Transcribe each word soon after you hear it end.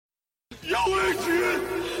Yo, Adrian!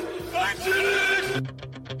 I did it!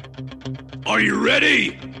 Are you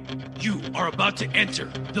ready? You are about to enter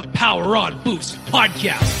the Power On Boost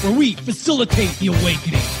podcast, where we facilitate the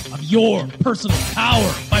awakening of your personal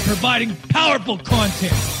power by providing powerful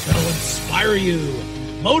content that'll inspire you,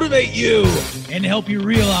 motivate you, and help you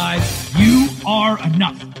realize you are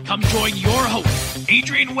enough. Come join your host,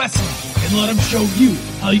 Adrian Wesley, and let him show you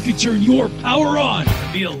how you can turn your power on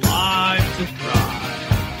and be alive to thrive.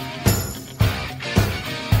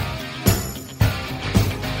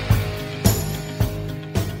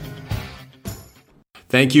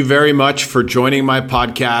 Thank you very much for joining my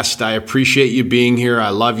podcast. I appreciate you being here. I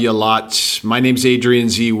love you a lot. My name's Adrian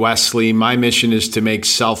Z. Wesley. My mission is to make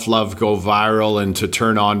self-love go viral and to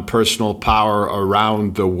turn on personal power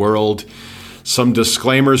around the world. Some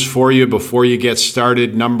disclaimers for you before you get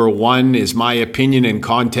started. Number one is my opinion and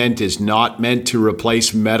content is not meant to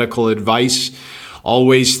replace medical advice.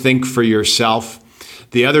 Always think for yourself.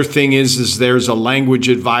 The other thing is there's a language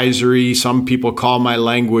advisory. Some people call my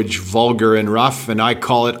language vulgar and rough, and I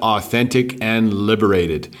call it authentic and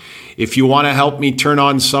liberated. If you want to help me turn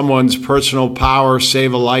on someone's personal power,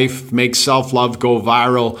 save a life, make self-love go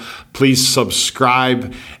viral, please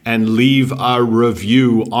subscribe and leave a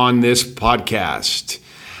review on this podcast.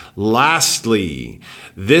 Lastly,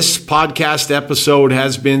 this podcast episode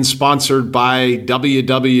has been sponsored by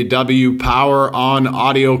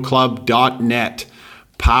www.poweronaudioclub.net.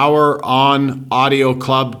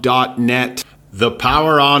 PowerOnAudioClub.net. The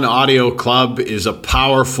Power On Audio Club is a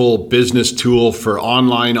powerful business tool for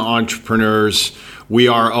online entrepreneurs. We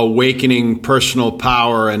are awakening personal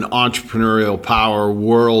power and entrepreneurial power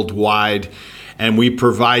worldwide, and we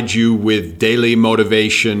provide you with daily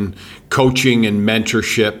motivation, coaching and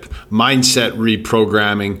mentorship, mindset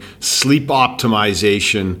reprogramming, sleep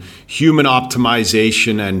optimization, human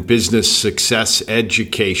optimization, and business success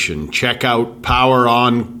education. Check out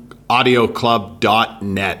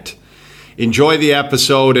PowerOnAudioClub.net. Enjoy the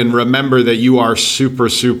episode and remember that you are super,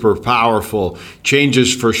 super powerful. Change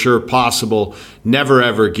is for sure possible. Never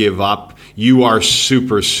ever give up. You are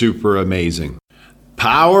super, super amazing.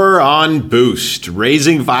 Power On Boost,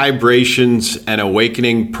 raising vibrations and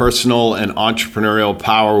awakening personal and entrepreneurial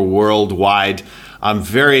power worldwide. I'm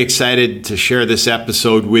very excited to share this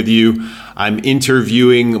episode with you. I'm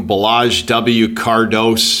interviewing Balazs W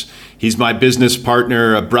Kardos. He's my business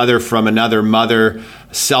partner, a brother from another mother,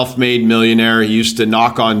 a self-made millionaire. He used to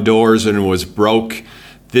knock on doors and was broke.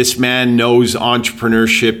 This man knows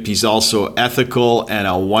entrepreneurship. He's also ethical and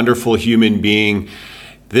a wonderful human being.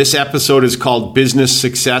 This episode is called Business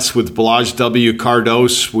Success with Balazs W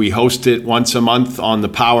Kardos. We host it once a month on the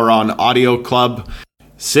Power On Audio Club.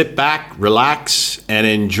 Sit back, relax, and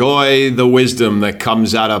enjoy the wisdom that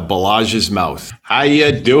comes out of Balazs' mouth. How you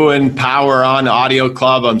doing, Power On Audio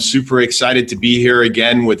Club? I'm super excited to be here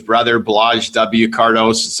again with brother Balazs W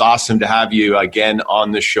Kardos. It's awesome to have you again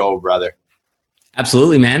on the show, brother.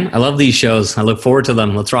 Absolutely, man. I love these shows. I look forward to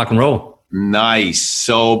them. Let's rock and roll. Nice.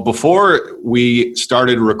 So before we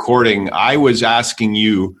started recording, I was asking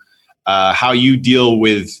you how you deal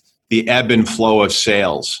with the ebb and flow of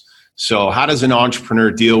sales. So how does an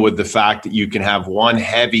entrepreneur deal with the fact that you can have one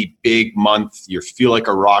heavy, big month, you feel like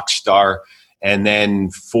a rock star, and then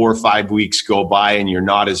 4 or 5 weeks go by and you're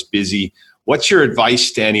not as busy? What's your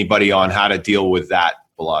advice to anybody on how to deal with that,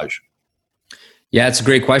 Balazs? Yeah, it's a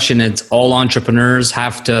great question. It's all entrepreneurs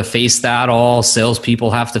have to face that. All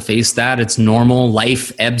salespeople have to face that. It's normal.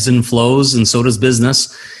 Life ebbs and flows, and so does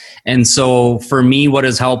business. And so for me, what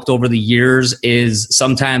has helped over the years is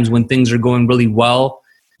sometimes when things are going really well,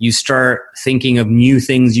 you start thinking of new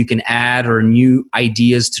things you can add or new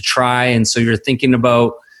ideas to try. And so you're thinking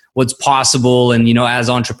about what's possible. And, you know, as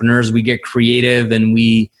entrepreneurs, we get creative and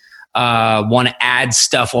we want to add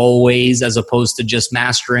stuff always, as opposed to just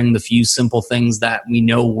mastering the few simple things that we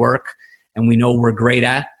know work and we know we're great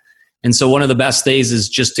at. And so one of the best days is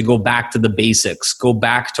just to go back to the basics, go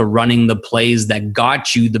back to running the plays that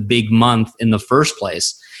got you the big month in the first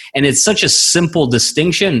place. And it's such a simple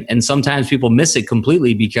distinction. And sometimes people miss it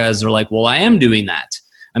completely because they're like, well, I am doing that.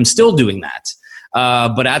 I'm still doing that.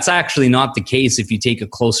 But that's actually not the case if you take a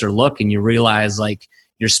closer look and you realize like,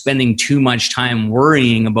 you're spending too much time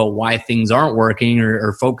worrying about why things aren't working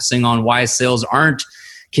or focusing on why sales aren't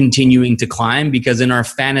continuing to climb, because in our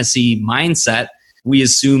fantasy mindset, we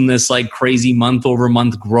assume this like crazy month over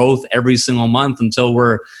month growth every single month until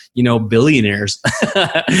we're, you know, billionaires.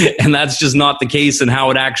 And that's just not the case. And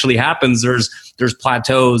how it actually happens, there's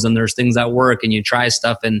plateaus and there's things that work and you try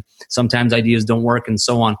stuff and sometimes ideas don't work and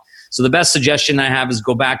so on. So the best suggestion I have is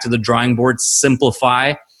go back to the drawing board,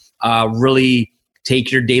 simplify, really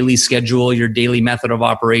take your daily schedule, your daily method of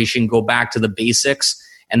operation, go back to the basics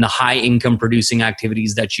and the high income producing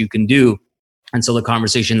activities that you can do. And so the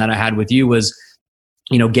conversation that I had with you was,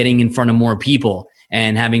 getting in front of more people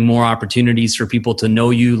and having more opportunities for people to know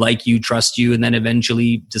you, like you, trust you, and then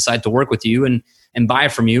eventually decide to work with you and buy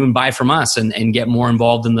from you and buy from us and get more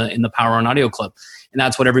involved in the Power On Audio Club. And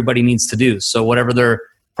that's what everybody needs to do. So whatever their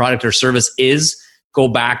product or service is, go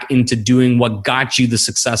back into doing what got you the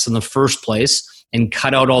success in the first place and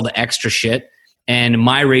cut out all the extra shit. And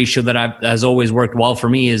my ratio that has always worked well for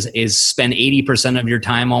me is spend 80% of your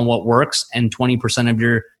time on what works and 20% of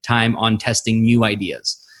your time on testing new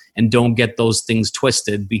ideas. And don't get those things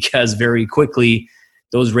twisted, because very quickly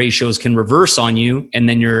those ratios can reverse on you, and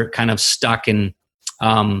then you're kind of stuck in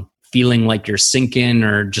feeling like you're sinking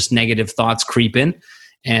or just negative thoughts creep in.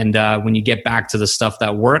 And when you get back to the stuff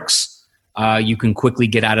that works, you can quickly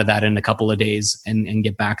get out of that in a couple of days and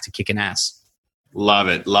get back to kicking ass. Love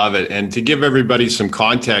it. Love it. And to give everybody some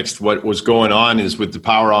context, what was going on is with the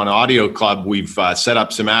Power On Audio Club, we've set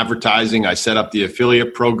up some advertising. I set up the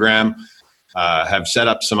affiliate program, have set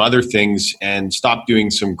up some other things, and stopped doing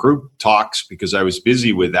some group talks because I was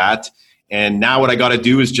busy with that. And now what I got to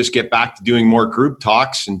do is just get back to doing more group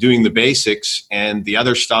talks and doing the basics, and the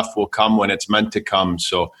other stuff will come when it's meant to come.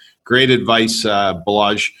 So great advice,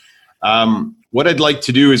 Balazs. What I'd like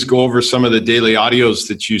to do is go over some of the daily audios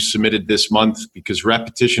that you submitted this month, because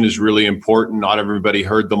repetition is really important. Not everybody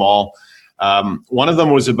heard them all. One of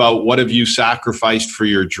them was about what have you sacrificed for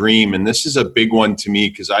your dream? And this is a big one to me,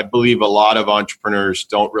 because I believe a lot of entrepreneurs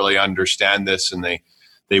don't really understand this, and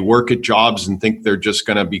they work at jobs and think they're just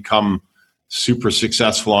going to become super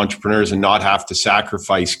successful entrepreneurs and not have to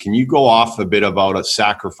sacrifice. Can you go off a bit about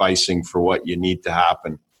sacrificing for what you need to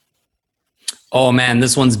happen? Oh man,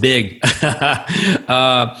 this one's big.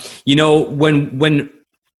 When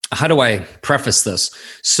how do I preface this?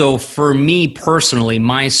 So for me personally,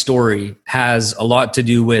 my story has a lot to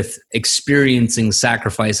do with experiencing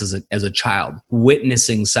sacrifice as a child,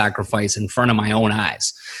 witnessing sacrifice in front of my own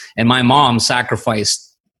eyes. And my mom sacrificed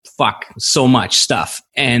so much stuff.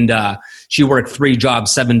 And she worked 3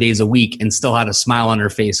 jobs 7 days a week and still had a smile on her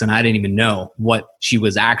face. And I didn't even know what she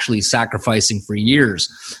was actually sacrificing for years.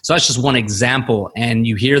 So that's just one example. And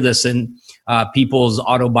you hear this in people's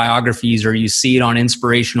autobiographies, or you see it on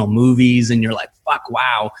inspirational movies, and you're like, fuck,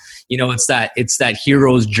 wow. It's that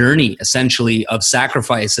hero's journey essentially of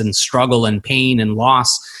sacrifice and struggle and pain and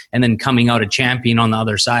loss, and then coming out a champion on the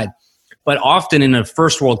other side. But often in a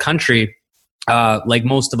first world country, like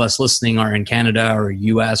most of us listening are in Canada or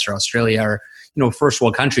US or Australia or, first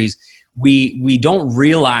world countries, we don't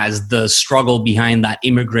realize the struggle behind that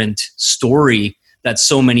immigrant story that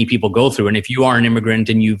so many people go through. And if you are an immigrant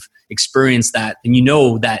and you've experienced that, then you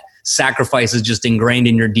know that sacrifice is just ingrained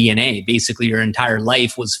in your DNA. Basically, your entire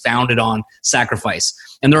life was founded on sacrifice.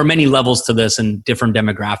 And there are many levels to this and different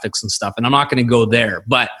demographics and stuff. And I'm not going to go there.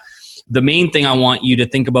 But the main thing I want you to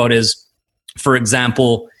think about is, for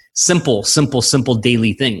example, simple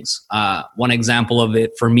daily things. One example of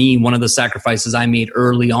it for me, one of the sacrifices I made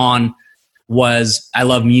early on was I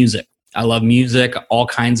love music. I love music, all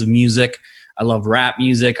kinds of music. I love rap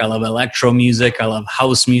music. I love electro music. I love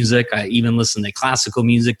house music. I even listen to classical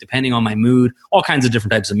music, depending on my mood, all kinds of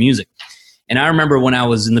different types of music. And I remember when I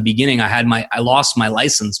was in the beginning, I lost my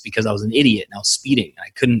license because I was an idiot and I was speeding. I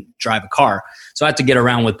couldn't drive a car. So I had to get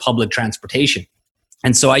around with public transportation.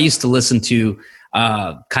 And so I used to listen to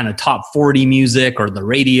kind of top 40 music or the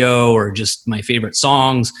radio or just my favorite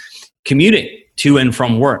songs, commuting to and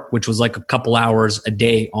from work, which was like a couple hours a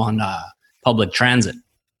day on public transit.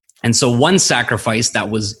 And so one sacrifice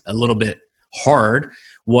that was a little bit hard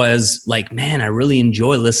was like, man, I really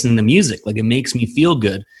enjoy listening to music. Like, it makes me feel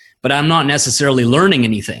good, but I'm not necessarily learning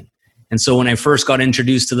anything. And so when I first got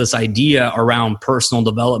introduced to this idea around personal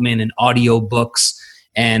development and audio books,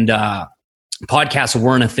 and podcasts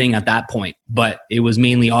weren't a thing at that point, but it was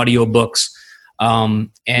mainly audio books.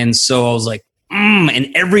 And so I was like,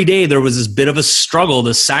 and every day there was this bit of a struggle,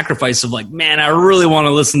 this sacrifice of like, man, I really want to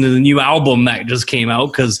listen to the new album that just came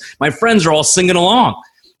out because my friends are all singing along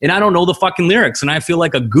and I don't know the fucking lyrics. And I feel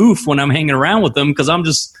like a goof when I'm hanging around with them because I'm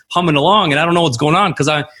just humming along and I don't know what's going on because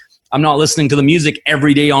I'm not listening to the music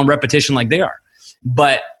every day on repetition like they are.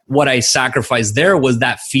 But what I sacrificed there was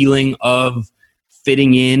that feeling of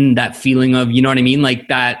fitting in, that feeling of, you know what I mean? Like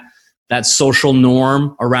that social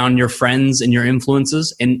norm around your friends and your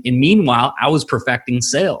influences. And meanwhile, I was perfecting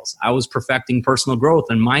sales. I was perfecting personal growth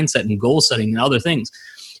and mindset and goal setting and other things.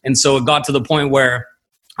 And so it got to the point where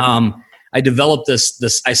I developed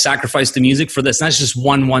this, I sacrificed the music for this. And that's just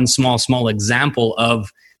one small example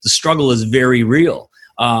of the struggle is very real.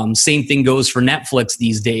 Same thing goes for Netflix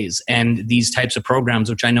these days and these types of programs,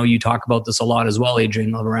 which I know you talk about this a lot as well,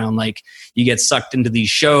 Adrian, around like you get sucked into these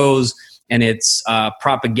shows and it's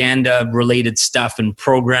propaganda related stuff and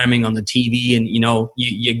programming on the TV. And,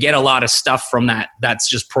 you get a lot of stuff from that that's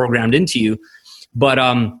just programmed into you. But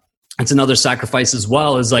it's another sacrifice as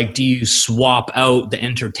well, is like, do you swap out the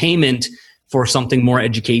entertainment for something more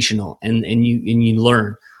educational and you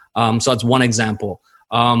learn? So that's one example.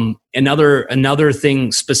 Another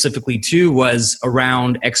thing specifically too was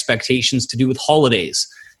around expectations to do with holidays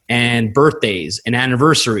and birthdays and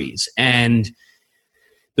anniversaries. And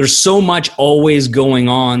there's so much always going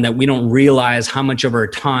on that we don't realize how much of our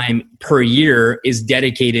time per year is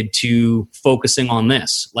dedicated to focusing on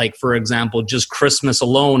this. Like, for example, just Christmas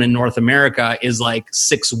alone in North America is like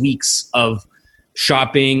 6 weeks of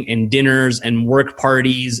shopping and dinners and work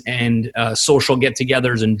parties and social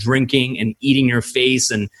get-togethers and drinking and eating your face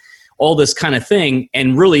and all this kind of thing.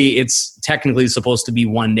 And really, it's technically supposed to be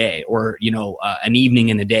one day or, an evening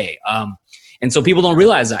and a day. And so people don't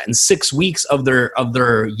realize that. And 6 weeks of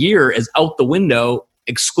their year is out the window,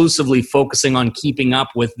 exclusively focusing on keeping up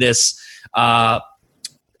with this, holiday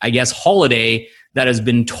that has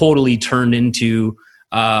been totally turned into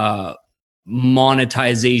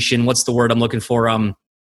monetization. What's the word I'm looking for?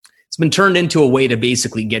 It's been turned into a way to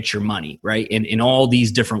basically get your money, right? In all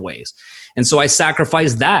these different ways. And so I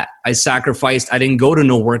sacrificed that. I didn't go to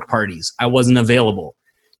no work parties. I wasn't available.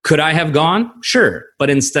 Could I have gone? Sure. But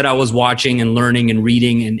instead I was watching and learning and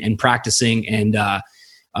reading and practicing and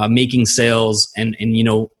making sales and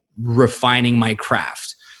refining my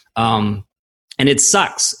craft. And it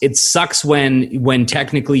sucks. It sucks when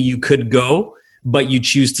technically you could go, but you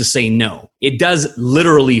choose to say no. It does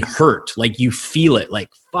literally hurt. Like you feel it like,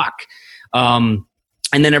 fuck.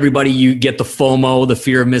 And then you get the FOMO, the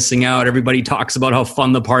fear of missing out. Everybody talks about how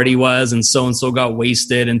fun the party was and so got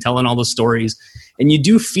wasted and telling all the stories. And you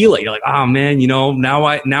do feel it. You're like, oh man, now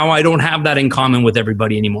I don't have that in common with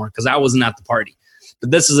everybody anymore because I wasn't at the party.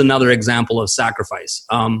 But this is another example of sacrifice.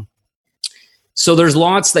 So there's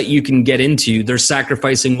lots that you can get into. There's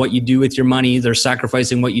sacrificing what you do with your money. There's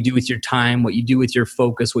sacrificing what you do with your time, what you do with your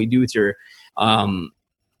focus, what you do with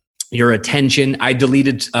your attention. I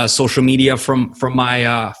deleted social media from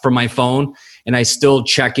my phone, and I still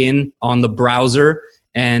check in on the browser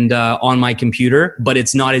and on my computer, but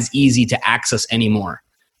it's not as easy to access anymore.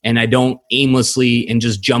 And I don't aimlessly and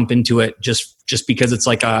just jump into it just because it's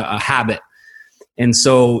like a habit. And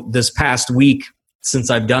so this past week,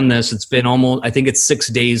 since I've done this, it's been I think it's 6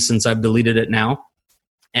 days since I've deleted it now.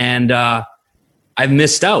 And I've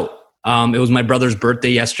missed out. It was my brother's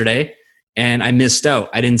birthday yesterday, and I missed out.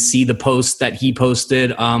 I didn't see the post that he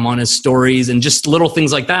posted on his stories and just little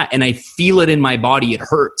things like that. And I feel it in my body. It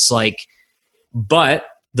hurts. But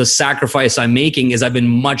the sacrifice I'm making is I've been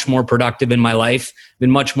much more productive in my life, been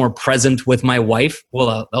much more present with my wife.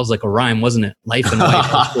 Well, that was like a rhyme, wasn't it? Life and wife.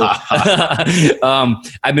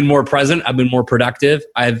 I've been more present. I've been more productive.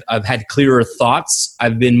 I've had clearer thoughts.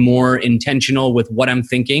 I've been more intentional with what I'm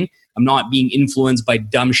thinking. I'm not being influenced by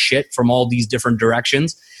dumb shit from all these different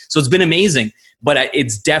directions. So it's been amazing, but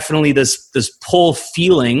it's definitely this pull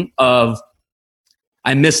feeling of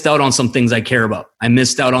I missed out on some things I care about. I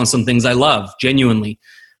missed out on some things I love, genuinely.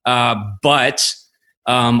 But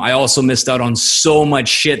I also missed out on so much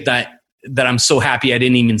shit that I'm so happy I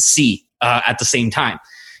didn't even see at the same time.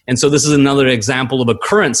 And so this is another example of a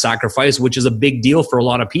current sacrifice, which is a big deal for a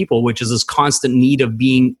lot of people, which is this constant need of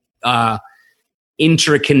being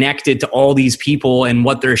interconnected to all these people and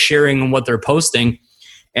what they're sharing and what they're posting.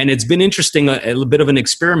 And it's been interesting, a bit of an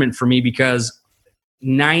experiment for me, because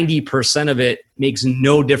 90% of it makes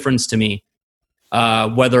no difference to me,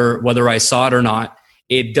 whether I saw it or not.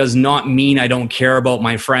 It does not mean I don't care about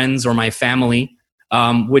my friends or my family,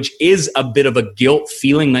 which is a bit of a guilt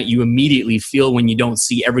feeling that you immediately feel when you don't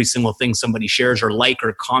see every single thing somebody shares or like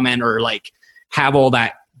or comment or like have all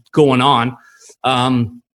that going on.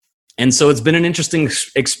 And so it's been an interesting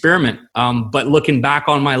experiment. But looking back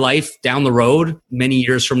on my life down the road, many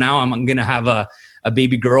years from now, I'm going to have a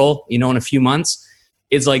baby girl, in a few months.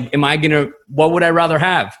 It's like, what would I rather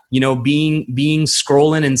have? Being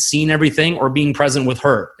scrolling and seeing everything, or being present with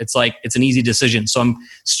her? It's like, it's an easy decision. So I'm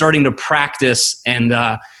starting to practice and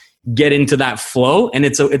get into that flow. And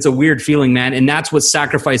it's a weird feeling, man. And that's what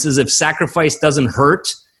sacrifice is. If sacrifice doesn't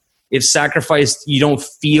hurt, if sacrifice, you don't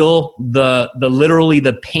feel the literally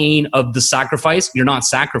the pain of the sacrifice, you're not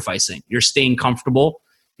sacrificing. You're staying comfortable.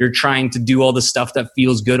 You're trying to do all the stuff that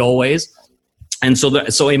feels good always. And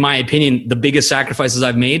so in my opinion, the biggest sacrifices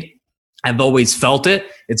I've made, I've always felt it.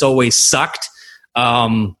 It's always sucked.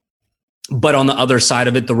 But on the other side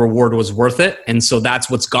of it, the reward was worth it. And so that's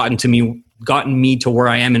what's gotten me to where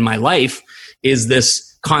I am in my life, is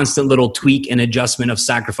this constant little tweak and adjustment of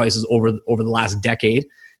sacrifices over the last decade.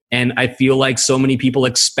 And I feel like so many people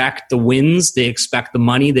expect the wins, they expect the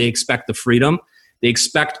money, they expect the freedom, they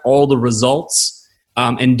expect all the results,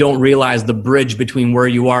 and don't realize the bridge between where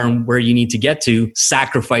you are and where you need to get to.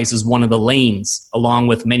 Sacrifice is one of the lanes, along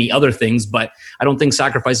with many other things, but I don't think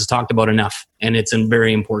sacrifice is talked about enough, and it's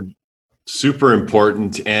very important. Super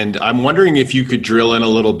important. And I'm wondering if you could drill in a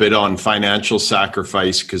little bit on financial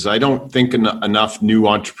sacrifice, because I don't think enough new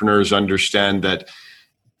entrepreneurs understand that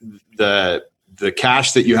the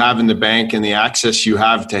cash that you have in the bank and the access you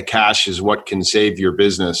have to cash is what can save your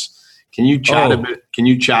business. Can you chat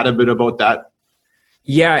a bit about that?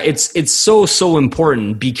 Yeah, it's so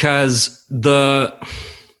important, because the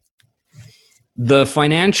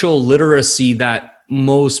financial literacy that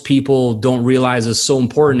most people don't realize is so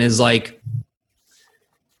important is like,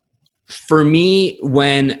 for me,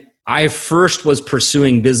 when I first was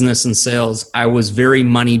pursuing business and sales, I was very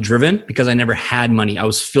money driven because I never had money. I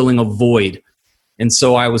was filling a void. And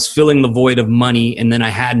so I was filling the void of money, and then I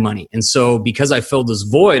had money. And so because I filled this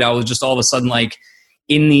void, I was just all of a sudden like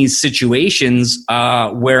in these situations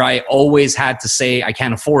where I always had to say I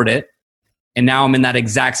can't afford it. And now I'm in that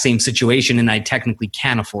exact same situation and I technically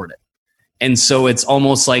can afford it. And so it's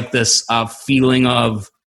almost like this feeling of,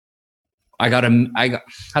 how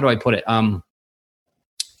do I put it? I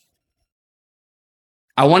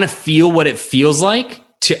want to feel what it feels like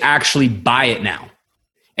to actually buy it now.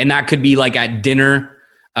 And that could be like at dinner.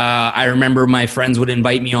 I remember my friends would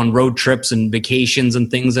invite me on road trips and vacations and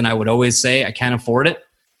things, and I would always say, I can't afford it.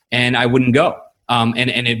 And I wouldn't go. And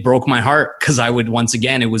it broke my heart, because I would, once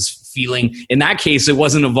again, it was feeling, in that case, it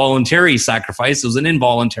wasn't a voluntary sacrifice. It was an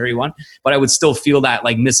involuntary one, but I would still feel that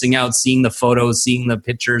like missing out, seeing the photos, seeing the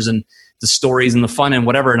pictures and the stories and the fun and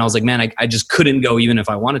whatever. And I was like, man, I just couldn't go even if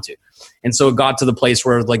I wanted to. And so it got to the place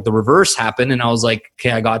where like the reverse happened, and I was like,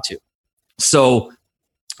 okay, I got to. So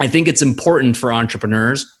I think it's important for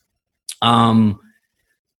entrepreneurs to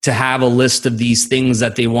have a list of these things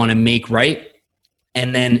that they want to make right,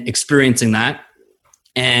 and then experiencing that.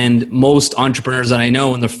 And most entrepreneurs that I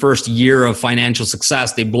know, in the first year of financial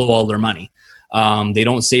success, they blow all their money. They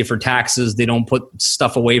don't save for taxes. They don't put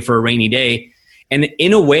stuff away for a rainy day. And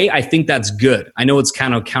in a way, I think that's good. I know it's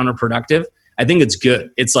kind of counterproductive. I think it's good.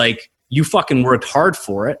 It's like, you fucking worked hard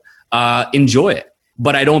for it. Enjoy it.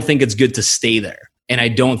 But I don't think it's good to stay there. And I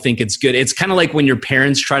don't think it's good. It's kind of like when your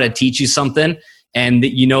parents try to teach you something and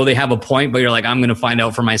you know they have a point, but you're like, I'm going to find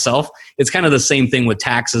out for myself. It's kind of the same thing with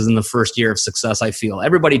taxes in the first year of success, I feel.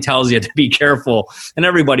 Everybody tells you to be careful, and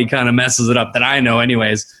everybody kind of messes it up, that I know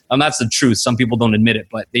anyways. That's the truth. Some people don't admit it,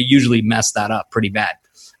 but they usually mess that up pretty bad.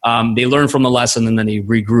 They learn from the lesson and then they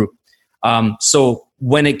regroup. So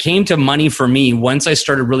when it came to money for me, once I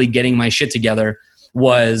started really getting my shit together,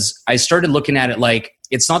 I started looking at it like,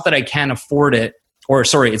 it's not that I can't afford it,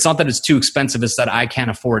 it's not that it's too expensive, it's that I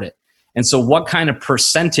can't afford it. And so what kind of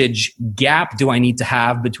percentage gap do I need to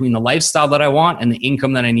have between the lifestyle that I want and the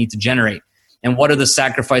income that I need to generate? And what are the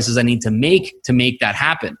sacrifices I need to make that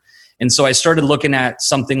happen? And so I started looking at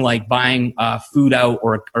something like buying food out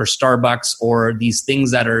or Starbucks, or these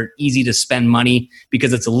things that are easy to spend money,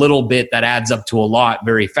 because it's a little bit that adds up to a lot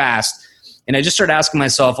very fast. And I just started asking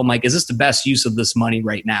myself, I'm like, is this the best use of this money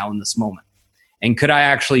right now in this moment? And could I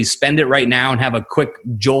actually spend it right now and have a quick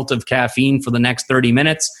jolt of caffeine for the next 30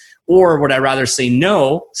 minutes? Or would I rather say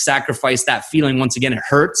no, sacrifice that feeling? Once again, it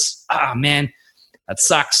hurts. Man, that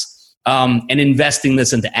sucks. And investing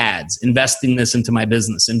this into ads, investing this into my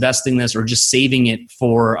business, investing this, or just saving it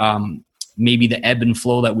for maybe the ebb and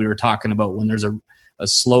flow that we were talking about when there's a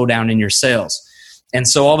slowdown in your sales. And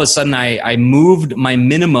so all of a sudden I moved my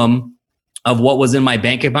minimum of what was in my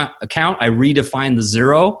bank account. I redefined the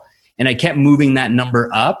zero, and I kept moving that number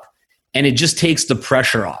up, and it just takes the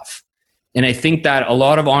pressure off. And I think that a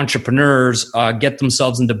lot of entrepreneurs get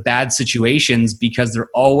themselves into bad situations because they're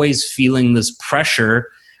always feeling this pressure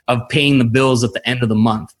of paying the bills at the end of the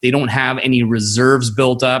month. They don't have any reserves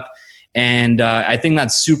built up. And I think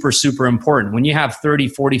that's super, super important. When you have 30,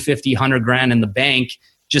 40, 50, 100 grand in the bank,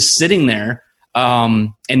 just sitting there,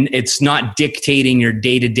 and it's not dictating your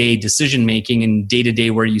day-to-day decision-making and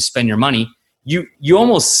day-to-day where you spend your money, you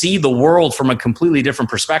almost see the world from a completely different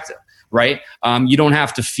perspective, right? You don't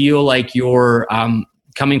have to feel like you're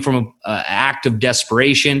coming from an act of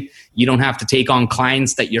desperation. You don't have to take on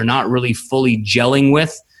clients that you're not really fully gelling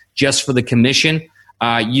with just for the commission.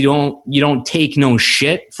 You don't take no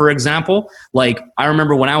shit, for example. Like, I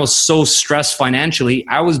remember when I was so stressed financially,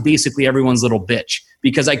 I was basically everyone's little bitch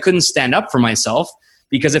because I couldn't stand up for myself.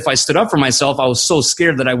 Because if I stood up for myself, I was so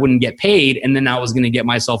scared that I wouldn't get paid, and then I was going to get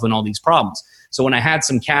myself in all these problems. So when I had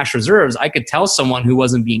some cash reserves, I could tell someone who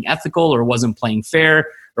wasn't being ethical or wasn't playing fair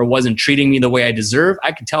or wasn't treating me the way I deserve,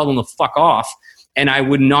 I could tell them to fuck off, and I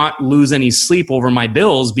would not lose any sleep over my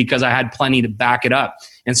bills because I had plenty to back it up.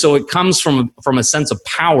 And so it comes from a sense of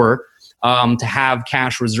power to have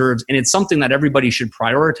cash reserves, and it's something that everybody should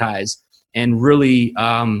prioritize and really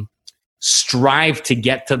strive to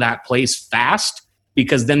get to that place fast,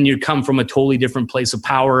 because then you come from a totally different place of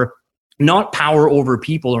power, not power over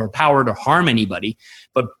people or power to harm anybody,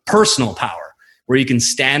 but personal power, where you can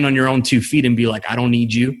stand on your own 2 feet and be like, I don't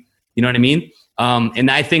need you. You know what I mean? And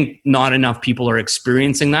I think not enough people are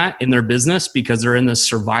experiencing that in their business because they're in this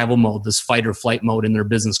survival mode, this fight or flight mode in their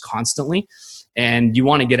business constantly. And you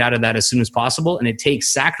want to get out of that as soon as possible. And it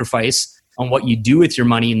takes sacrifice on what you do with your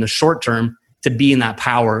money in the short term to be in that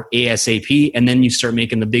power ASAP. And then you start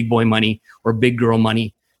making the big boy money or big girl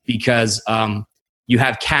money because you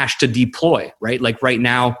have cash to deploy, right? Like right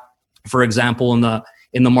now, for example, in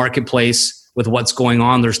the marketplace with what's going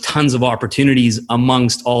on, there's tons of opportunities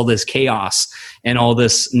amongst all this chaos and all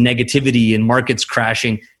this negativity and markets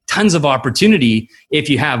crashing. Tons of opportunity if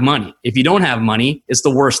you have money. If you don't have money, it's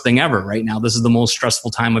the worst thing ever right now. This is the most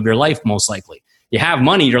stressful time of your life, most likely. You have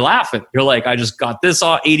money, you're laughing. You're like, I just got this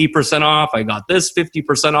off 80% off. I got this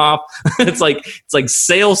 50% off. It's like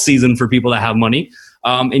sales season for people that have money.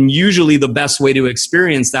 And usually the best way to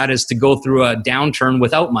experience that is to go through a downturn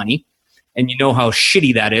without money. And you know how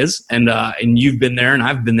shitty that is. And you've been there and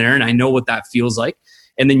I've been there and I know what that feels like.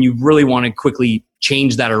 And then you really want to quickly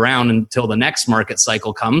change that around until the next market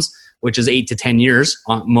cycle comes, which is 8 to 10 years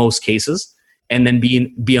on most cases. And then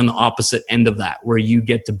be on the opposite end of that, where you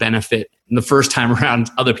get to benefit. And the first time around,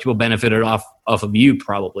 other people benefited off of you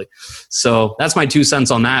probably. So that's my 2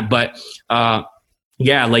 cents on that. But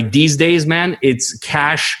yeah, like these days, man, it's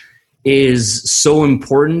cash is so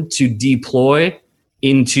important to deploy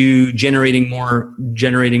into generating more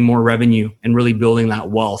revenue and really building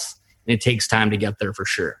that wealth. And it takes time to get there for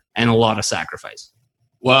sure, and a lot of sacrifice.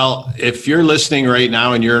 Well, if you're listening right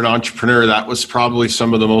now and you're an entrepreneur, that was probably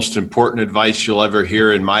some of the most important advice you'll ever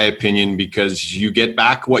hear, in my opinion, because you get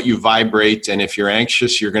back what you vibrate. And if you're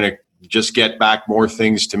anxious, you're going to just get back more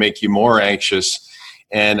things to make you more anxious.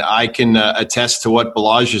 And I can attest to what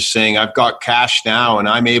Balazs is saying. I've got cash now and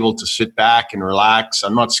I'm able to sit back and relax.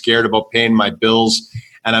 I'm not scared about paying my bills,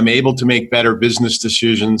 and I'm able to make better business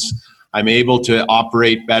decisions. I'm able to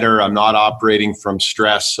operate better. I'm not operating from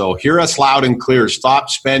stress. So hear us loud and clear. Stop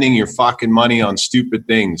spending your fucking money on stupid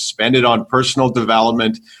things. Spend it on personal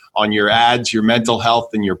development, on your ads, your mental health,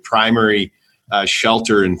 and your primary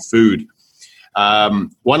shelter and food.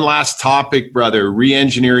 One last topic, brother,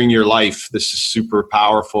 re-engineering your life. This is super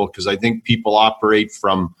powerful because I think people operate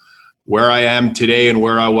from where I am today and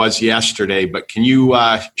where I was yesterday. But can you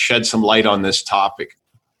shed some light on this topic?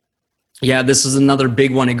 Yeah, this is another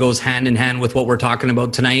big one. It goes hand in hand with what we're talking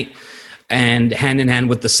about tonight and hand in hand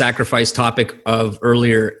with the sacrifice topic of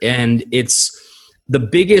earlier. And it's the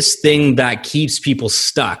biggest thing that keeps people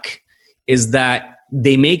stuck is that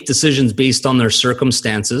they make decisions based on their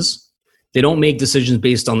circumstances. They don't make decisions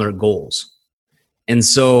based on their goals. And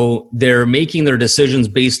so they're making their decisions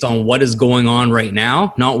based on what is going on right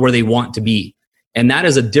now, not where they want to be. And that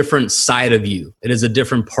is a different side of you. It is a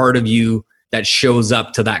different part of you that shows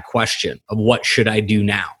up to that question of what should I do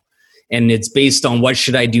now? And it's based on what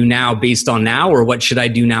should I do now based on now, or what should I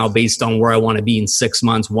do now based on where I want to be in 6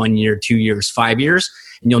 months, 1 year, 2 years, 5 years.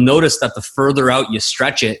 And you'll notice that the further out you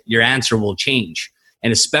stretch it, your answer will change.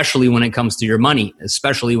 And especially when it comes to your money,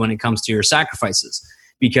 especially when it comes to your sacrifices.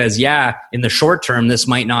 Because yeah, in the short term, this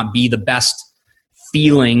might not be the best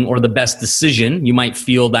feeling or the best decision. You might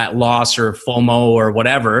feel that loss or FOMO or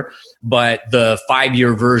whatever, but the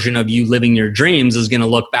 5-year version of you living your dreams is going to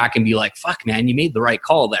look back and be like, fuck man, you made the right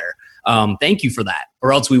call there. Thank you for that.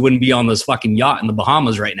 Or else we wouldn't be on this fucking yacht in the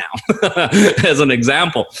Bahamas right now, as an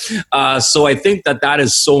example. So I think that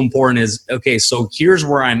is so important is, okay, so here's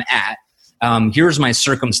where I'm at. Here's my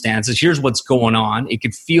circumstances. Here's what's going on. It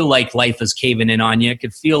could feel like life is caving in on you. It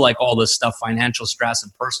could feel like all this stuff, financial stress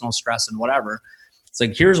and personal stress and whatever. It's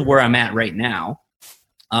like, here's where I'm at right now.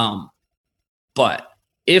 But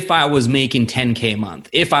if I was making 10K a month,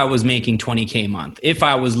 if I was making 20K a month, if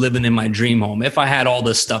I was living in my dream home, if I had all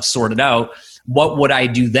this stuff sorted out, what would I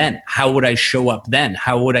do then? How would I show up then?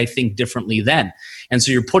 How would I think differently then? And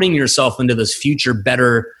so you're putting yourself into this future,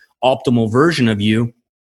 better, optimal version of you.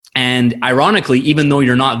 And ironically, even though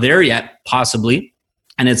you're not there yet, possibly,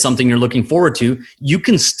 and it's something you're looking forward to, you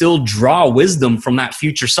can still draw wisdom from that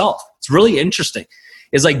future self. It's really interesting.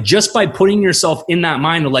 is like just by putting yourself in that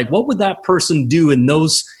mind of like, what would that person do in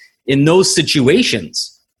those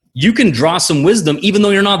situations? You can draw some wisdom even though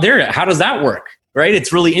you're not there yet. How does that work? Right?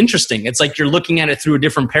 It's really interesting. It's like you're looking at it through a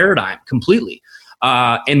different paradigm completely.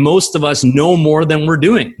 And most of us know more than we're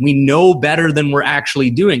doing. We know better than we're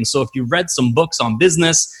actually doing. So if you've read some books on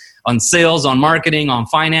business, on sales, on marketing, on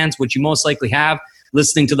finance, which you most likely have,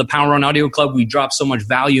 listening to the Power On Audio Club, we drop so much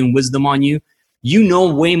value and wisdom on you. You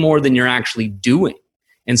know way more than you're actually doing.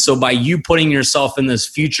 And so by you putting yourself in this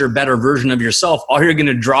future better version of yourself, all you're going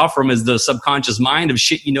to draw from is the subconscious mind of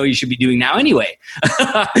shit you know you should be doing now anyway.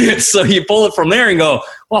 So you pull it from there and go,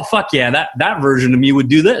 well, fuck yeah, that version of me would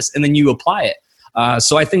do this. And then you apply it.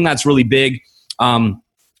 So I think that's really big.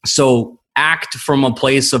 So act from a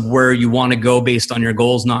place of where you want to go based on your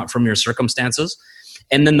goals, not from your circumstances.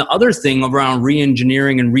 And then the other thing around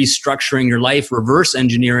re-engineering and restructuring your life, reverse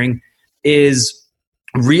engineering, is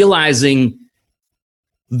realizing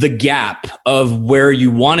the gap of where you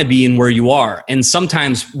want to be and where you are. And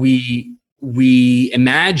sometimes we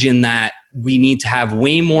imagine that we need to have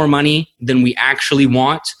way more money than we actually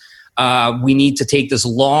want. We need to take this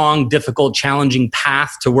long, difficult, challenging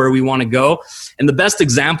path to where we want to go. And the best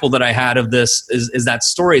example that I had of this is that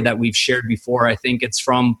story that we've shared before. I think it's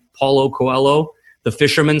from Paulo Coelho, the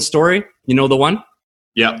fisherman story. You know the one?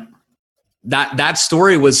 Yeah. That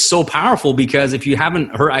story was so powerful because if you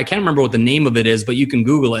haven't heard, I can't remember what the name of it is, but you can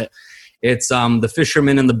Google it. It's The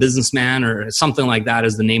Fisherman and the Businessman, or something like that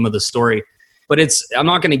is the name of the story. But I'm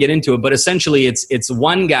not going to get into it, but essentially it's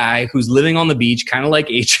one guy who's living on the beach, kind of like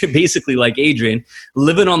Adrian, basically like Adrian,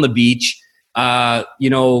 living on the beach,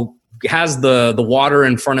 has the water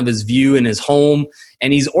in front of his view in his home,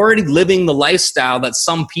 and he's already living the lifestyle that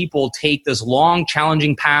some people take this long,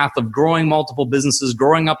 challenging path of growing multiple businesses,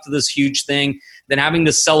 growing up to this huge thing, then having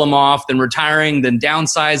to sell them off, then retiring, then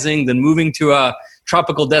downsizing, then moving to a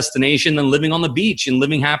tropical destination, then living on the beach and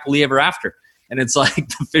living happily ever after. And it's like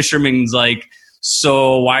the fisherman's like,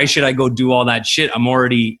 so why should I go do all that shit? I'm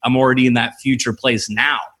already in that future place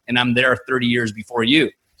now, and I'm there 30 years before you.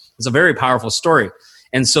 It's a very powerful story.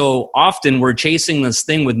 And so often we're chasing this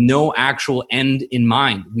thing with no actual end in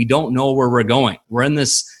mind. We don't know where we're going. We're in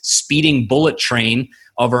this speeding bullet train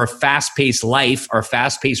of our fast-paced life, our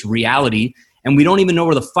fast-paced reality, and we don't even know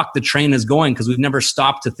where the fuck the train is going because we've never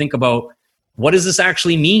stopped to think about, what does this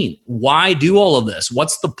actually mean? Why do all of this?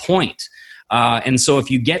 What's the point? And so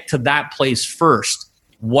if you get to that place first,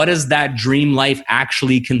 what does that dream life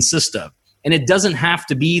actually consist of? And it doesn't have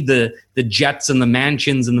to be the jets and the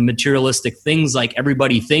mansions and the materialistic things like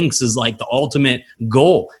everybody thinks is like the ultimate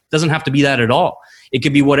goal. It doesn't have to be that at all. It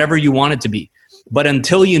could be whatever you want it to be. But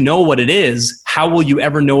until you know what it is, how will you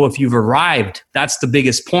ever know if you've arrived? That's the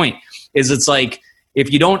biggest point. It's like,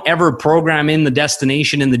 if you don't ever program in the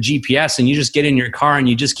destination in the GPS and you just get in your car and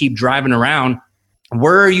you just keep driving around,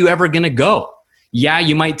 where are you ever going to go? Yeah,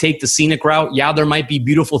 you might take the scenic route. Yeah, there might be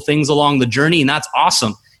beautiful things along the journey, and that's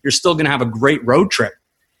awesome. You're still going to have a great road trip.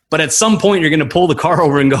 But at some point, you're going to pull the car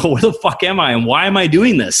over and go, where the fuck am I? And why am I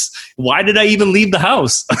doing this? Why did I even leave the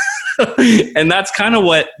house? And that's kind of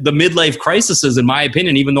what the midlife crisis is, in my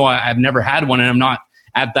opinion, even though I've never had one and I'm not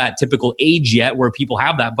at that typical age yet where people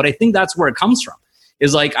have that. But I think that's where it comes from.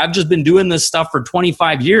 Is like, I've just been doing this stuff for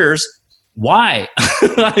 25 years. Why? You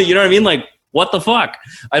know what I mean? Like, what the fuck?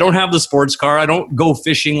 I don't have the sports car. I don't go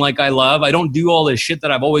fishing like I love. I don't do all this shit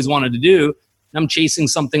that I've always wanted to do. I'm chasing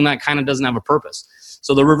something that kind of doesn't have a purpose.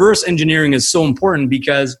 So the reverse engineering is so important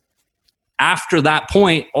because after that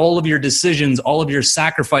point, all of your decisions, all of your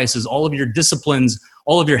sacrifices, all of your disciplines,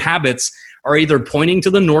 all of your habits are either pointing to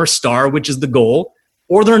the North Star, which is the goal,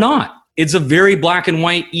 or they're not. It's a very black and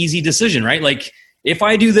white, easy decision, right? Like, if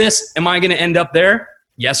I do this, am I going to end up there?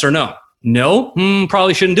 Yes or no? No,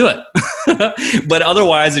 probably shouldn't do it. But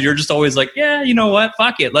otherwise, if you're just always like, yeah, you know what?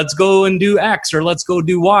 Fuck it. Let's go and do X or let's go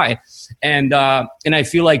do Y. And I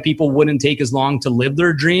feel like people wouldn't take as long to live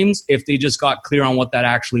their dreams if they just got clear on what that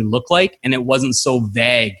actually looked like. And it wasn't so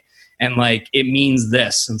vague and like, it means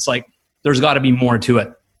this. And it's like, there's got to be more to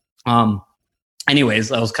it. Anyways,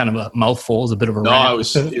 that was kind of a mouthful. It was a bit of a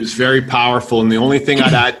rant. It was very powerful. And the only thing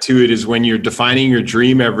I'd add to it is when you're defining your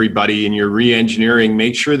dream, everybody, and you're re-engineering,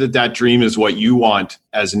 make sure that that dream is what you want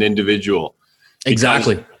as an individual.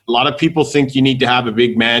 Exactly. Because a lot of people think you need to have a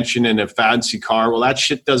big mansion and a fancy car. Well, that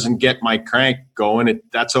shit doesn't get my crank going.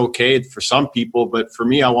 That's okay for some people. But for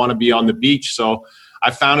me, I want to be on the beach. So I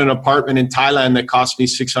found an apartment in Thailand that cost me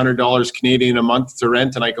 $600 Canadian a month to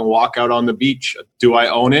rent, and I can walk out on the beach. Do I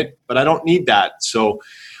own it? But I don't need that. So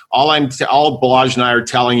all Balazs and I are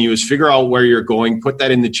telling you is figure out where you're going, put that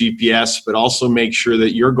in the GPS, but also make sure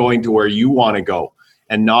that you're going to where you want to go.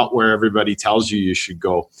 and not where everybody tells you should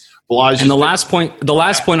go. Balazs, and the last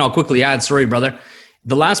point I'll quickly add, sorry, brother.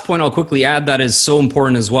 The last point I'll quickly add that is so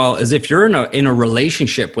important as well is if you're in a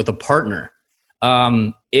relationship with a partner,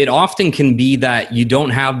 it often can be that you don't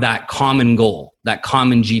have that common goal, that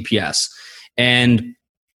common GPS. And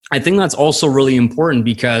I think that's also really important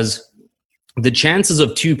because the chances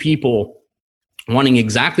of two people wanting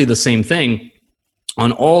exactly the same thing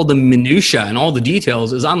on all the minutia and all the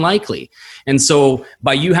details is unlikely. And so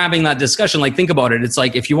by you having that discussion, like think about it. It's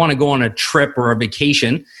like if you want to go on a trip or a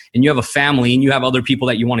vacation and you have a family and you have other people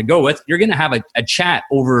that you want to go with, you're going to have a chat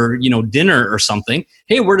over, dinner or something.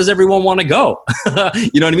 Hey, where does everyone want to go?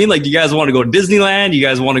 You know what I mean? Like, you guys want to go to Disneyland? You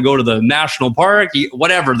guys want to go to the national park?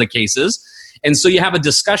 Whatever the case is. And so you have a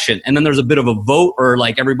discussion and then there's a bit of a vote, or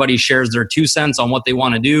like everybody shares their 2 cents on what they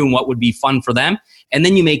want to do and what would be fun for them. And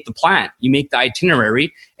then you make the plan, you make the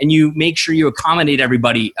itinerary, and you make sure you accommodate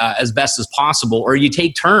everybody as best as possible, or you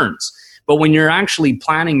take turns. But when you're actually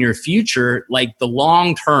planning your future, like the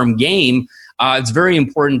long-term game, it's very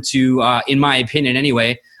important to, in my opinion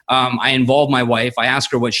anyway, I involve my wife. I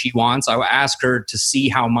ask her what she wants. I ask her to see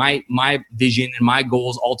how my vision and my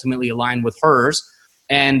goals ultimately align with hers.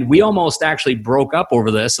 And we almost actually broke up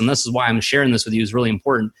over this, and this is why I'm sharing this with you, is really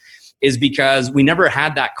important, is because we never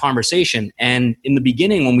had that conversation. And in the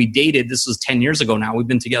beginning when we dated, this was 10 years ago now, we've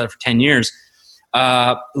been together for 10 years,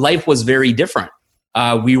 life was very different.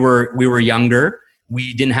 We were younger.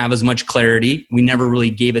 We didn't have as much clarity. We never really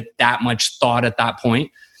gave it that much thought at that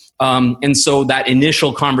point. And so that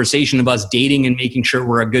initial conversation of us dating and making sure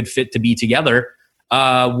we're a good fit to be together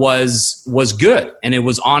was good. And it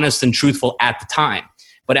was honest and truthful at the time.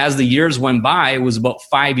 But as the years went by, it was about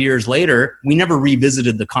 5 years later, we never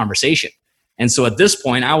revisited the conversation. And so at this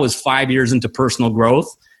point, I was 5 years into personal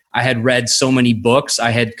growth. I had read so many books.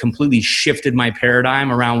 I had completely shifted my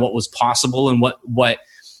paradigm around what was possible and what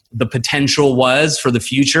the potential was for the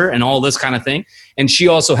future and all this kind of thing. And she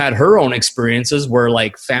also had her own experiences where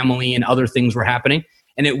like family and other things were happening.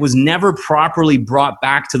 And it was never properly brought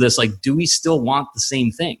back to this, like, do we still want the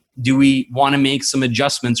same thing? Do we want to make some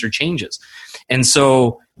adjustments or changes? And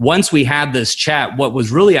so once we had this chat, what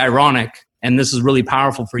was really ironic, and this is really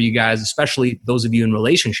powerful for you guys, especially those of you in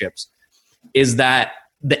relationships, is that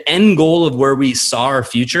the end goal of where we saw our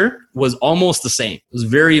future was almost the same. It was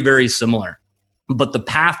very, very similar. But the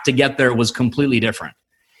path to get there was completely different.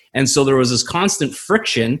 And so there was this constant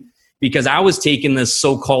friction because I was taking this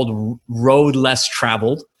so-called road less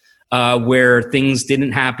traveled, where things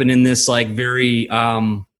didn't happen in this like very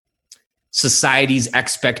society's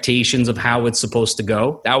expectations of how it's supposed to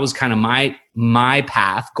go. That was kind of my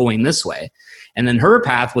path going this way. And then her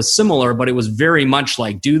path was similar, but it was very much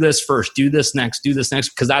like, do this first, do this next,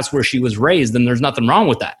 because that's where she was raised, and there's nothing wrong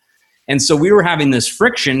with that. And so we were having this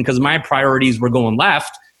friction because my priorities were going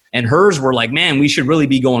left and hers were like, man, we should really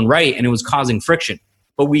be going right. And it was causing friction.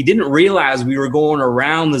 But we didn't realize we were going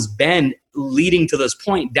around this bend leading to this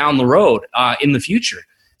point down the road in the future.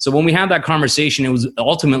 So when we had that conversation, it was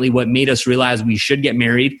ultimately what made us realize we should get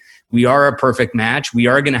married. We are a perfect match. We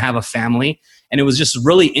are going to have a family. And it was just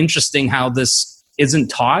really interesting how this isn't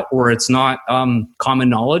taught, or it's not common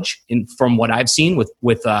knowledge from what I've seen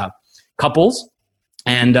with couples.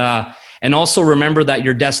 And also remember that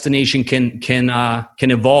your destination can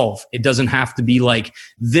evolve. It doesn't have to be like,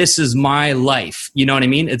 this is my life. You know what I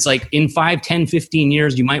mean? It's like in 5, 10, 15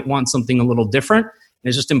 years, you might want something a little different. And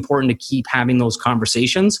it's just important to keep having those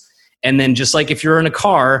conversations. And then just like if you're in a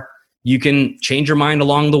car, you can change your mind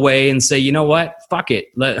along the way and say, you know what? Fuck it.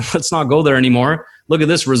 Let's not go there anymore. Look at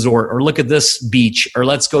this resort, or look at this beach, or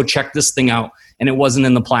let's go check this thing out. And it wasn't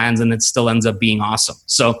in the plans and it still ends up being awesome.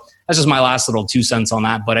 So that's just my last little 2 cents on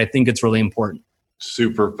that, but I think it's really important.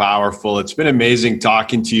 Super powerful. It's been amazing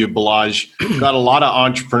talking to you, Balazs. Got a lot of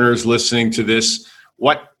entrepreneurs listening to this.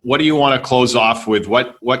 What do you want to close off with?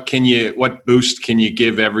 What boost can you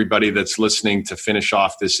give everybody that's listening to finish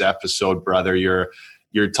off this episode, brother?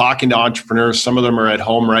 You're talking to entrepreneurs. Some of them are at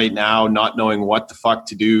home right now, not knowing what the fuck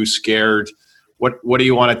to do, scared. What do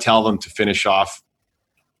you want to tell them to finish off?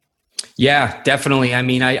 Yeah, definitely. I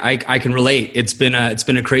mean, I can relate. It's been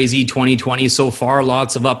a crazy 2020 so far.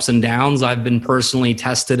 Lots of ups and downs. I've been personally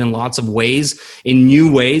tested in lots of ways, in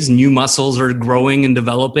new ways. New muscles are growing and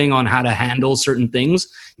developing on how to handle certain things,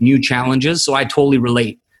 new challenges. So I totally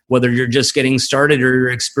relate. Whether you're just getting started or you're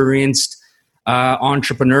experienced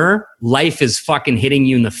entrepreneur, life is fucking hitting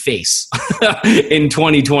you in the face in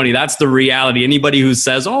 2020. That's the reality. Anybody who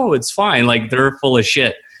says, oh, it's fine, like they're full of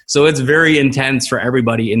shit. So it's very intense for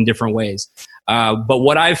everybody in different ways. But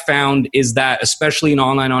what I've found is that, especially an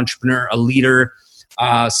online entrepreneur, a leader,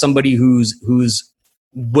 somebody who's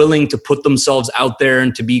willing to put themselves out there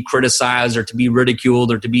and to be criticized or to be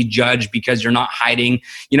ridiculed or to be judged because you're not hiding.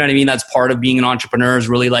 You know what I mean? That's part of being an entrepreneur, is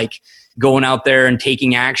really like going out there and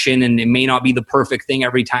taking action. And it may not be the perfect thing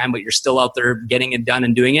every time, but you're still out there getting it done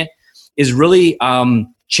and doing it. Is really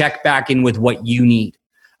check back in with what you need.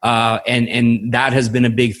 And that has been a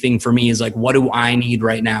big thing for me, is like, what do I need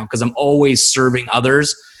right now? Because I'm always serving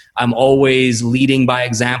others. I'm always leading by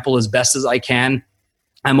example as best as I can.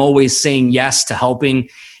 I'm always saying yes to helping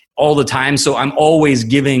all the time. So I'm always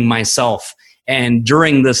giving myself. And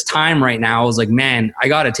during this time right now, I was like, man, I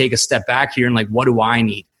got to take a step back here and like, what do I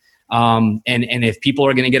need? And if people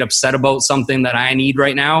are going to get upset about something that I need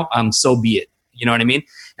right now, so be it. You know what I mean?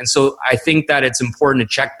 And so I think that it's important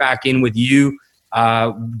to check back in with you.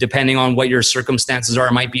 Depending on what your circumstances are,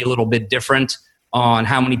 it might be a little bit different on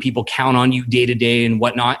how many people count on you day to day and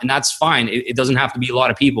whatnot. And that's fine. It doesn't have to be a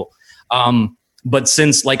lot of people. But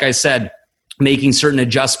since, like I said, making certain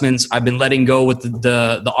adjustments, I've been letting go with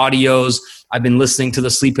the audios. I've been listening to the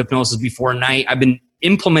sleep hypnosis before night. I've been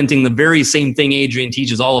implementing the very same thing Adrian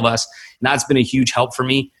teaches all of us. And that's been a huge help for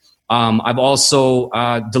me. I've also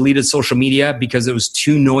deleted social media because it was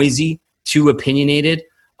too noisy, too opinionated,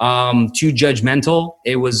 too judgmental.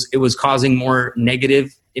 It was causing more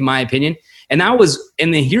negative, in my opinion. And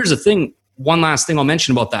then here's the thing. One last thing I'll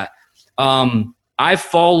mention about that. I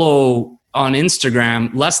follow on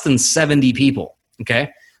Instagram less than 70 people. Okay.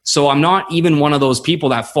 So I'm not even one of those people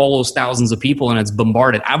that follows thousands of people and it's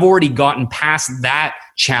bombarded. I've already gotten past that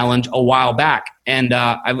challenge a while back. And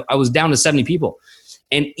I was down to 70 people.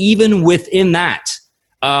 And even within that,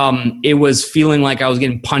 it was feeling like I was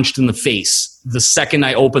getting punched in the face. The second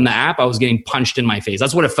I opened the app, I was getting punched in my face.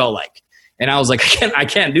 That's what it felt like. And I was like, I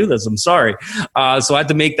can't do this. I'm sorry. So I had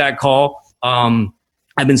to make that call.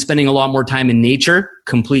 I've been spending a lot more time in nature,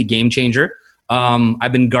 complete game changer.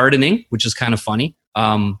 I've been gardening, which is kind of funny,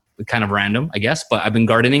 kind of random, I guess, but I've been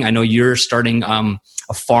gardening. I know you're starting a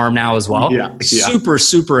farm now as well. Yeah. Super,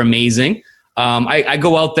 super amazing. I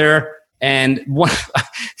go out there and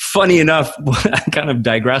funny enough, I kind of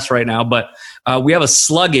digress right now, but we have a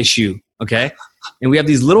slug issue, okay? And we have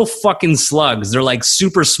these little fucking slugs. They're like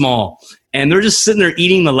super small and they're just sitting there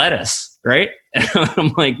eating the lettuce, right? And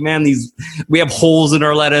I'm like, man, we have holes in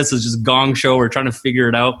our lettuce. It's just gong show. We're trying to figure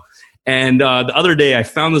it out. And the other day I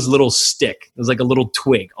found this little stick. It was like a little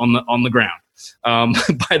twig on the ground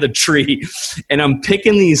by the tree. And I'm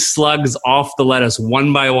picking these slugs off the lettuce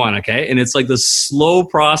one by one, okay? And it's like this slow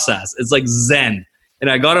process. It's like Zen. And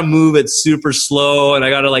I got to move it super slow and I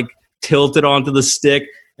got to like tilt it onto the stick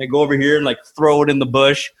and go over here and like throw it in the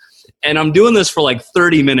bush. And I'm doing this for like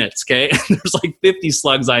 30 minutes, okay? And there's like 50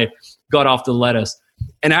 slugs I got off the lettuce.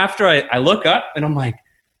 And after I look up and I'm like,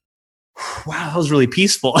 wow, that was really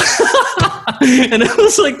peaceful. And it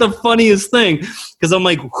was like the funniest thing because I'm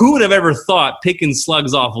like, who would have ever thought picking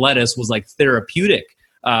slugs off lettuce was like therapeutic?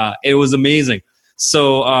 It was amazing.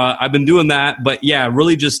 So I've been doing that. But yeah,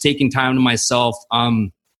 really just taking time to myself,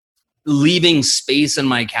 leaving space in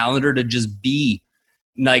my calendar to just be,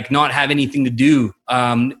 like not have anything to do.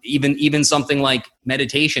 Even something like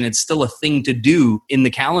meditation, it's still a thing to do in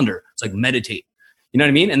the calendar. It's like meditate. You know what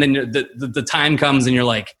I mean? And then the time comes and you're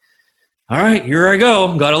like, all right, here I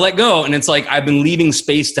go. Got to let go. And it's like, I've been leaving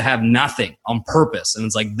space to have nothing on purpose. And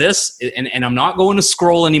it's like this, and I'm not going to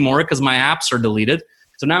scroll anymore because my apps are deleted.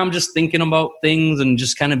 So now I'm just thinking about things and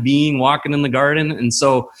just kind of walking in the garden. And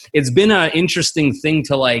so it's been an interesting thing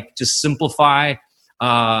to like just simplify,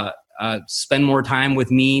 spend more time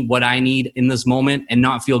with me, what I need in this moment, and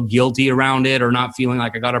not feel guilty around it or not feeling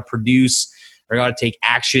like I got to produce or got to take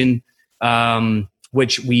action,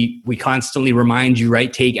 which we constantly remind you,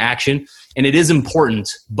 right? Take action. And it is important,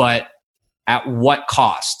 but at what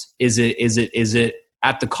cost? Is it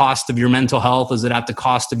at the cost of your mental health? Is it at the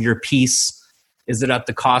cost of your peace? Is it at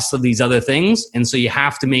the cost of these other things? And so you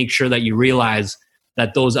have to make sure that you realize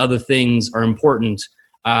that those other things are important,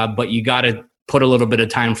 but you got to put a little bit of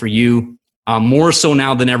time for you, more so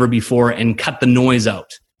now than ever before, and cut the noise out.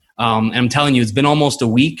 And I'm telling you, it's been almost a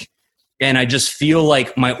week, and I just feel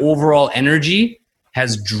like my overall energy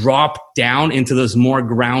has dropped down into this more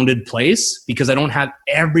grounded place because I don't have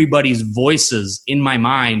everybody's voices in my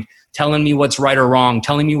mind telling me what's right or wrong,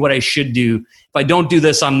 telling me what I should do. If I don't do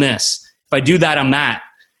this, I'm this. If I do that, I'm that.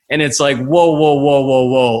 And it's like,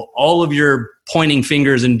 whoa. All of your pointing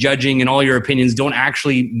fingers and judging and all your opinions don't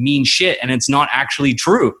actually mean shit, and it's not actually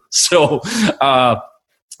true. So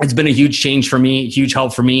it's been a huge change for me, huge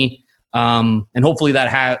help for me. And hopefully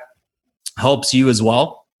that helps you as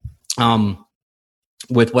well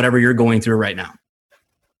with whatever you're going through right now.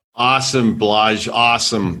 Awesome, Balazs.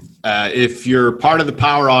 Awesome. If you're part of the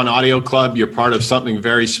Power On Audio Club, you're part of something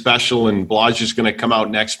very special, and Balazs is going to come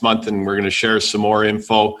out next month, and we're going to share some more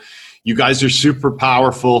info. You guys are super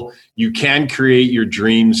powerful. You can create your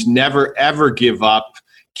dreams. Never, ever give up.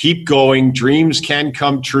 Keep going. Dreams can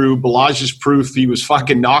come true. Balazs is proof. He was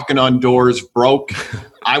fucking knocking on doors, broke.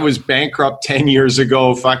 I was bankrupt 10 years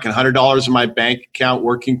ago, fucking $100 in my bank account,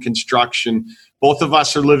 working construction. Both of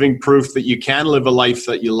us are living proof that you can live a life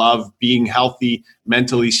that you love, being healthy,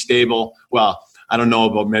 mentally stable. Well, I don't know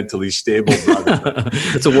about mentally stable, brother.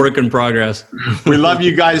 It's a work in progress. We love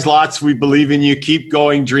you guys lots. We believe in you. Keep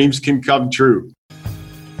going. Dreams can come true.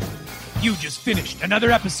 You just finished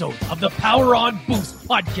another episode of the Power On Boost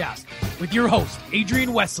podcast with your host,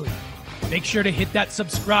 Adrian Wesley. Make sure to hit that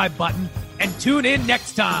subscribe button and tune in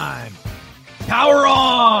next time. Power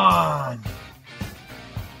on!